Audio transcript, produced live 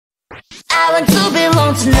I want to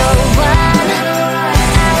belong to no one.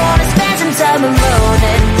 I wanna spend some time alone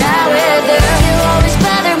and die with her. You always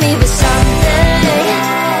bother me with something.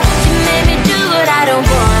 You made me do what I don't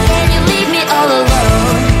want, and you leave me all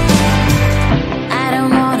alone. I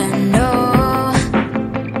don't wanna know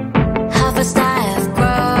how fast I have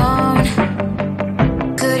grown.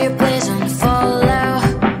 Could you please unfollow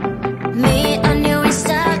me on your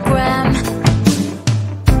Instagram?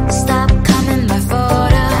 Stop coming my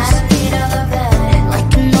photos, like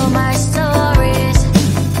you know my stories.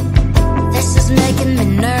 This is making me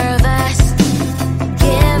nervous.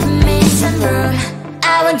 Give me some room.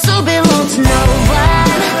 I want to belong to no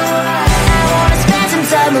one. I wanna spend some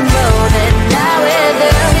time alone and not with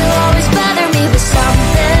her. You always bother me with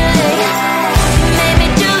something. You made me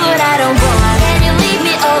do what I don't want, and you leave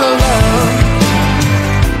me all alone.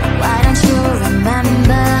 Why don't you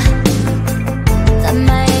remember that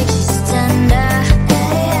my age is tender?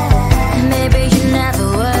 Maybe you never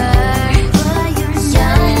were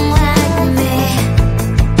young like me,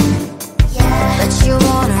 but you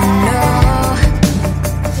wanna know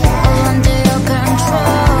all under your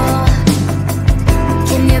control.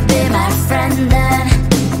 Can you be my friend then,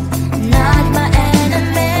 not my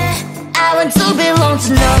enemy? I want to belong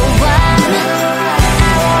to no one.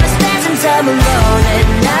 I wanna spend some time alone and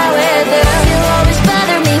not with her. You always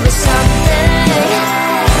bother me with something.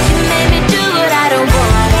 You made me do what I don't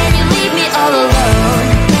want, and you leave me all alone.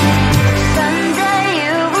 Someday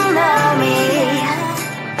you will know me.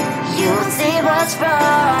 You'll see what's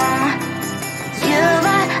wrong. You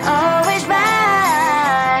might always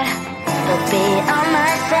right, but be on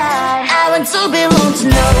my side. I want to belong to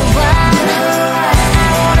no one. I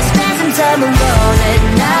wanna spend some time alone and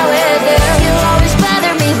not with her. You always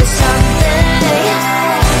bother me with something.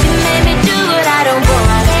 You made me do what I don't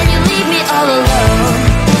want, and you leave me all alone.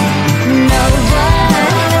 No one.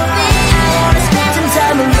 I wanna spend some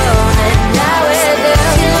time alone and not with her.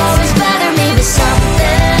 You always bother me with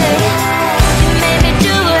something. You made me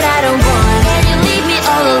do what I don't want, and you leave me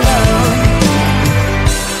all alone.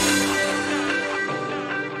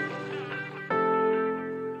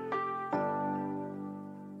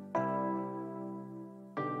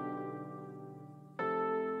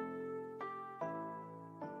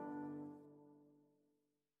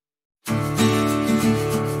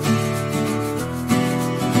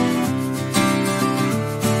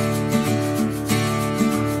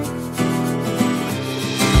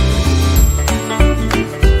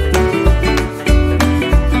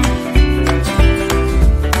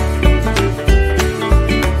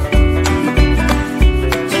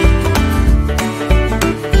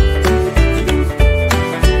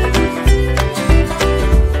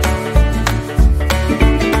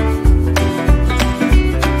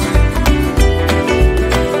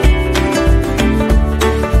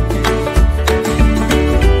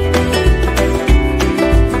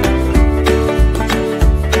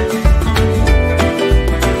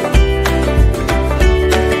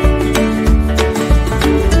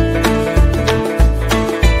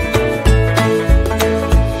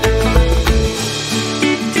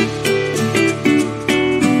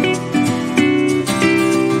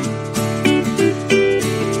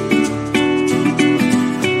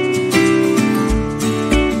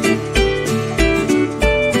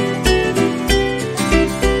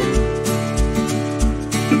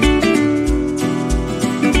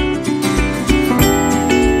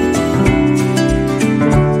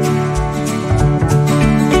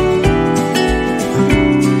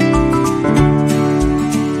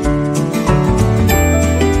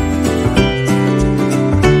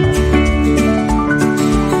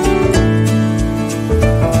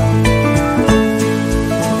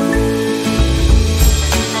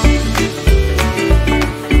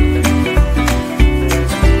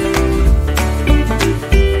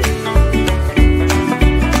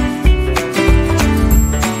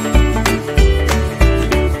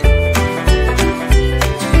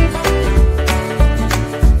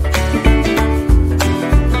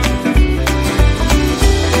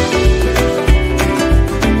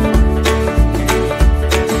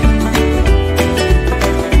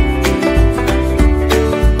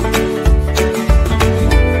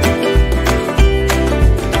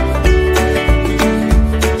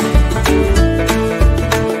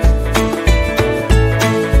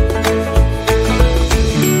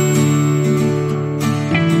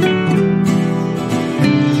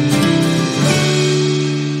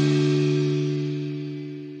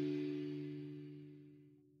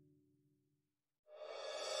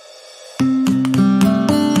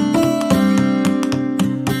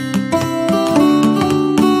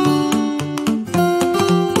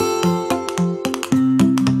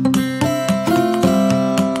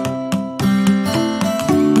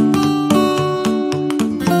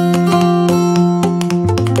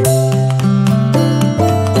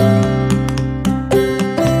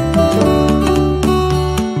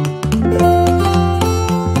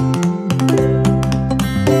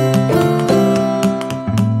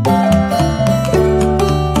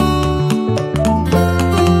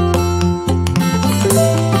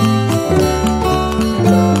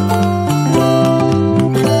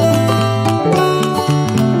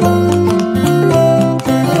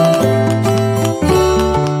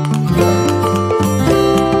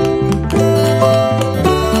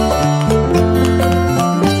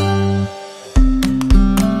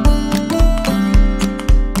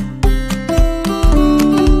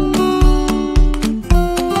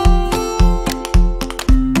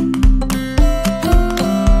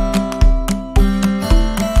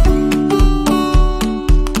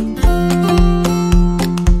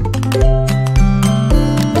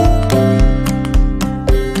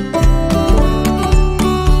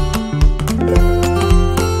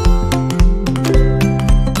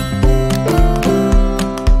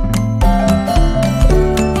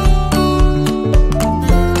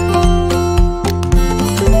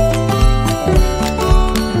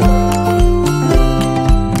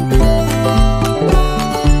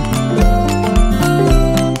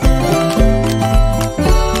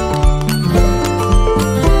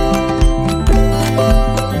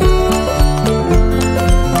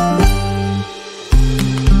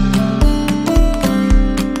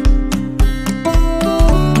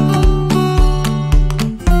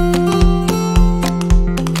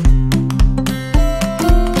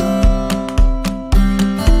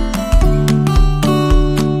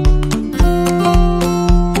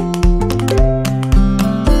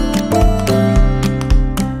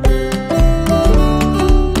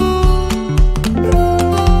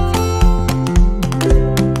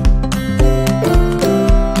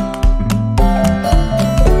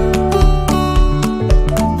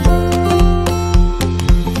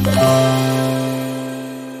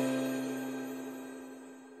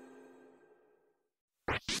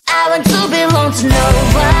 I want to belong to no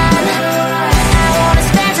one. I wanna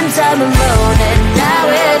spend some time alone and die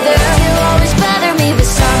with you. You always bother me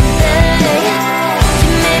with something.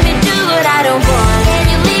 You made me do what I don't want, and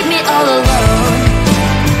you leave me all alone.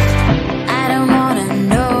 I don't wanna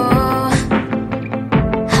know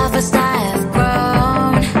how fast I have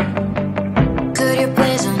grown. Could you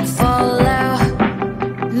please unfollow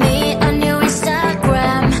me on your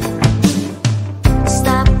Instagram?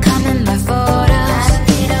 Stop coming my photos. I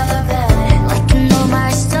read all of it, like you know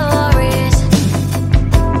my stories.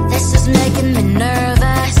 This is making me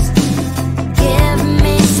nervous. Give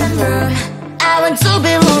me some room. I want to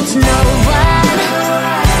belong to no one.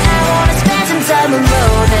 I wanna spend some time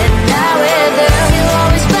alone and not with you. You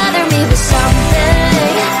always bother me with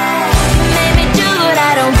something. You made me do what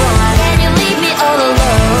I don't want, and you leave me all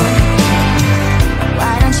alone.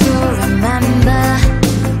 Why don't you remember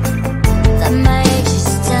that my age is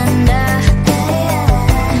tender?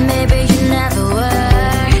 Maybe you never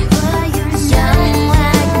were young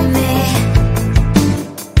like me,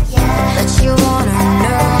 but you wanna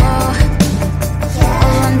know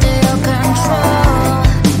all under your control.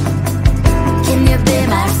 Can you be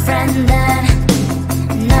my friend then,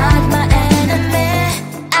 not my enemy?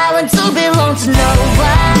 I want to belong to no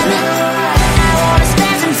one. I wanna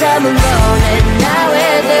spend some time alone and not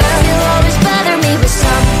with you. You always bother me with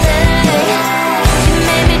something. You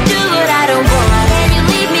made me do what I don't want, and you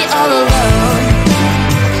leave me all alone.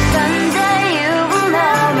 Someday you will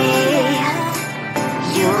know me.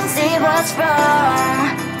 You'll see what's wrong.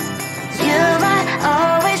 You might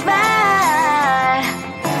always right,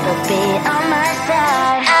 but be on my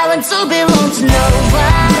side. I want to belong to no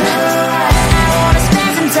one. I wanna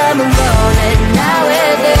spend some time alone and not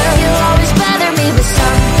with you. You always bother me with something.